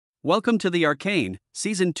Welcome to the Arcane,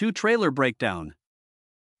 Season 2 trailer breakdown.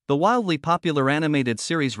 The wildly popular animated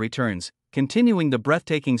series returns, continuing the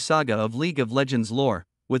breathtaking saga of League of Legends lore,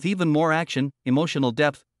 with even more action, emotional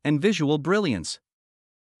depth, and visual brilliance.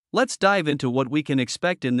 Let's dive into what we can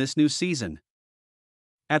expect in this new season.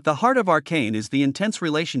 At the heart of Arcane is the intense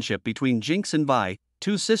relationship between Jinx and Vi,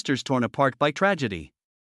 two sisters torn apart by tragedy.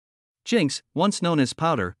 Jinx, once known as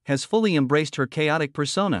Powder, has fully embraced her chaotic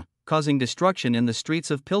persona, causing destruction in the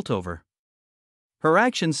streets of Piltover. Her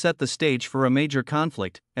actions set the stage for a major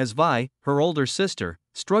conflict, as Vi, her older sister,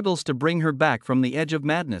 struggles to bring her back from the edge of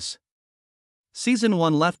madness. Season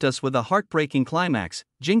 1 left us with a heartbreaking climax,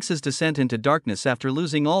 Jinx's descent into darkness after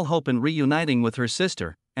losing all hope and reuniting with her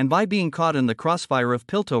sister, and Vi being caught in the crossfire of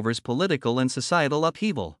Piltover's political and societal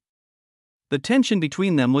upheaval. The tension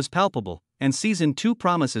between them was palpable, and Season 2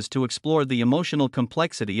 promises to explore the emotional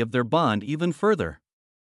complexity of their bond even further.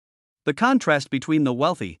 The contrast between the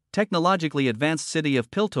wealthy, technologically advanced city of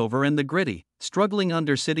Piltover and the gritty, struggling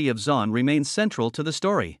undercity of Zaun remains central to the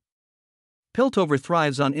story. Piltover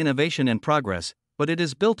thrives on innovation and progress, but it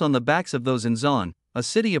is built on the backs of those in Zaun, a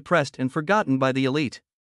city oppressed and forgotten by the elite.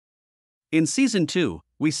 In Season 2,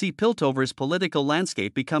 we see Piltover's political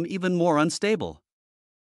landscape become even more unstable.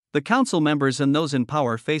 The council members and those in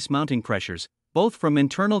power face mounting pressures, both from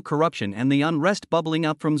internal corruption and the unrest bubbling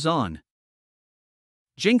up from Zaun.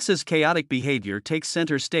 Jinx's chaotic behavior takes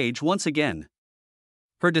center stage once again.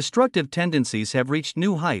 Her destructive tendencies have reached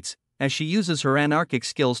new heights, as she uses her anarchic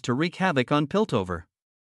skills to wreak havoc on Piltover.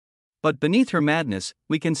 But beneath her madness,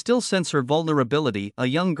 we can still sense her vulnerability, a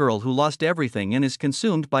young girl who lost everything and is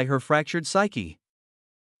consumed by her fractured psyche.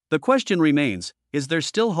 The question remains, is there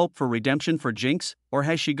still hope for redemption for Jinx, or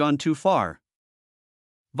has she gone too far?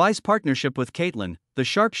 Vi's partnership with Caitlyn, the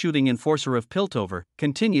sharpshooting enforcer of Piltover,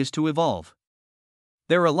 continues to evolve.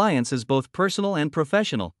 Their alliance is both personal and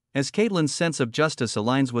professional, as Caitlyn's sense of justice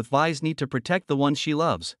aligns with Vi's need to protect the ones she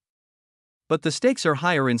loves. But the stakes are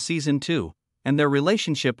higher in Season 2, and their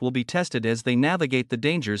relationship will be tested as they navigate the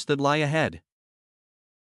dangers that lie ahead.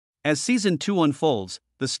 As Season 2 unfolds,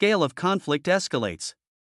 the scale of conflict escalates.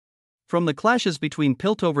 From the clashes between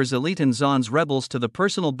Piltover's elite and Zaun's rebels to the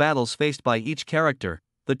personal battles faced by each character,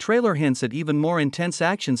 the trailer hints at even more intense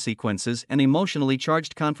action sequences and emotionally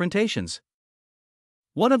charged confrontations.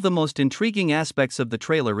 One of the most intriguing aspects of the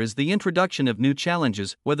trailer is the introduction of new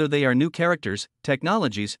challenges. Whether they are new characters,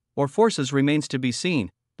 technologies, or forces remains to be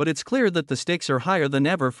seen, but it's clear that the stakes are higher than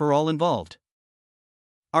ever for all involved.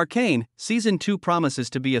 Arcane, Season 2 promises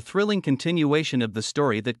to be a thrilling continuation of the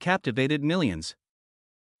story that captivated millions.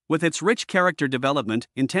 With its rich character development,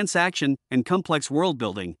 intense action, and complex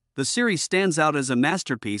world-building, the series stands out as a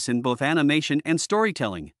masterpiece in both animation and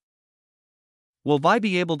storytelling. Will Vi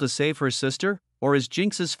be able to save her sister, or is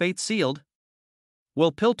Jinx's fate sealed?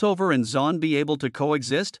 Will Piltover and Zaun be able to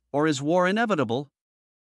coexist, or is war inevitable?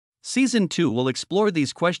 Season 2 will explore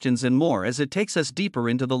these questions and more as it takes us deeper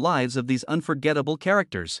into the lives of these unforgettable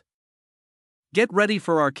characters. Get ready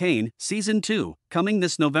for Arcane, Season 2, coming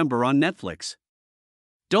this November on Netflix.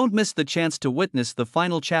 Don't miss the chance to witness the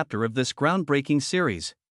final chapter of this groundbreaking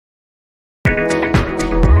series.